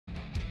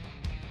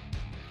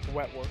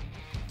wet work.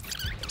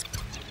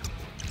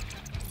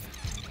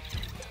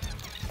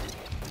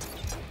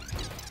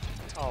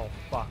 Oh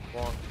fuck,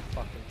 wrong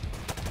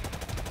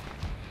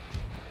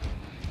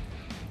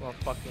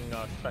fucking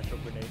special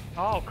grenade.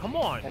 Oh come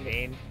on,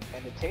 man.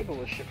 And the table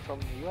was shipped from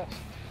the US.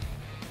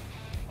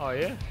 Oh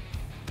yeah?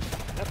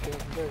 That's good.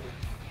 Very good.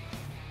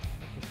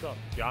 What's up?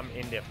 Yeah, I'm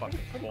in there fucking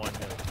spawn here.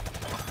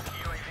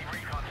 UAV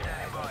recon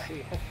standing by. I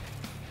see.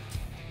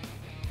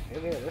 Yeah,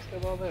 they're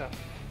still all there.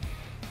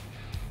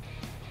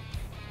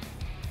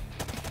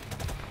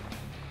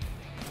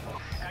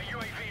 Our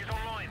UAV is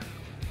online.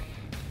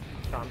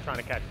 I'm trying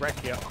to catch wreck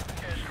here.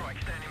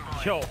 Airstrike standing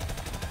by. Yo.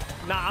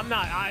 Nah, I'm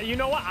not. You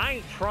know what? I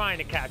ain't trying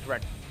to catch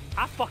wreck.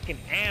 I fucking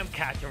am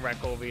catching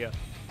wreck over here.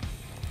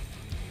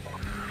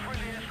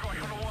 Friendly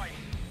airstrike on the way.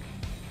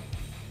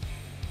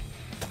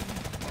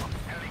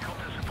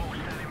 Helicopter support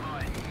standing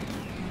by.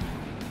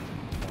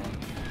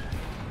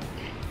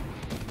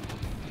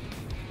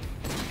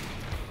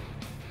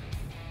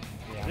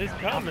 Yeah, This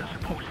coming.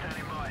 Support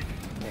standing by.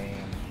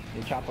 damn.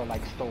 The chopper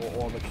like stole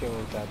all the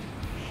kills that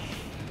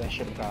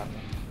should have gotten.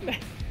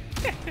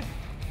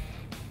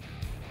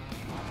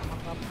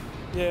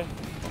 Yeah.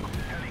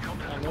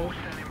 Helicopter support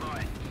standing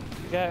by.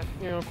 Yeah,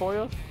 you gonna call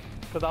yours?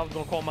 Because I was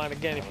gonna call mine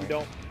again if you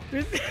don't.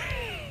 Man.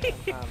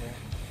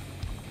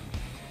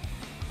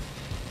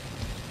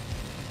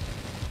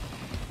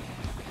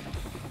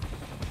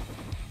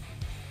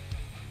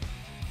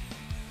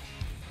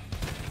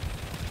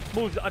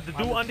 Moves, the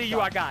dude under you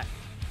I got.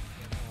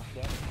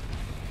 Okay.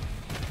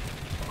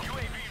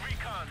 UAV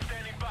recon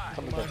standing by.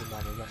 Somebody got the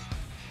money, yes.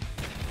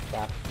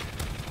 Back.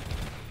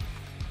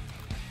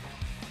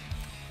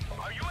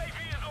 Our UAV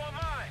is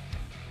online.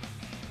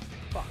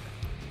 Fuck.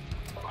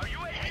 Our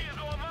UAV is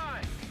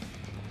online.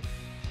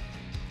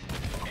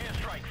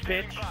 Airstrike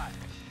standing Bitch. by.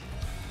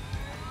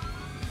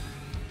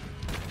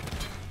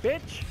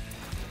 Bitch.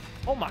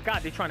 Oh my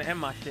god, they trying to end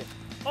my shit.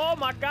 Oh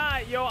my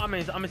god, yo, I'm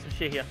in some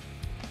shit here.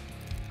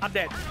 I'm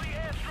dead. Friendly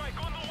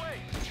airstrike on the way.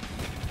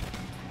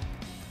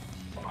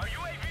 Our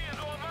UAV is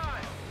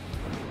online.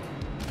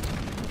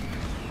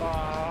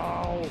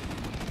 Oh.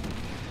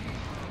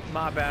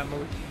 My bad,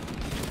 Moose.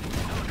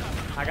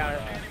 I got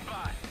it. Standing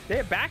by.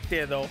 They're back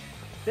there though.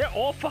 They're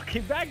all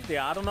fucking back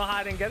there. I don't know how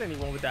I didn't get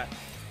anyone with that.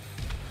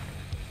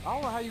 I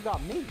don't know how you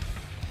got me.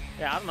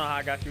 Yeah, I don't know how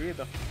I got you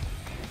either.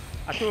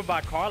 I threw it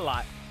by car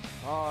lot.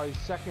 Oh, he's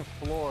second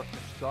floor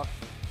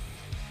construction.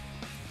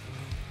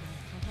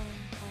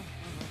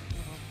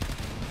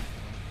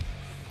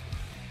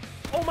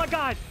 Oh my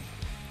god!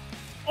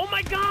 Oh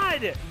my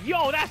god!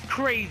 Yo, that's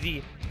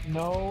crazy!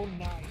 No,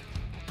 nice.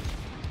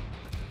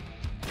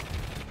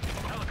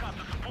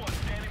 Helicopter support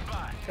standing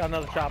by. Got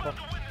another chopper.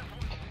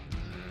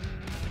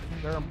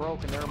 They're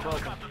unbroken, they're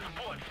unbroken. Helicopter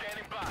support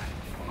standing by.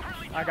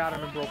 Friendly I got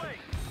him chopper in on the broken. way.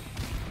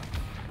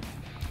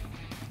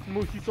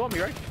 Moose, you saw me,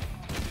 right?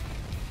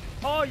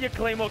 Oh, your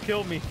Claymore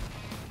killed me.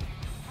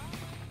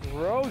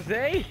 Rose?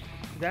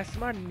 That's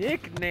my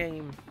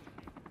nickname.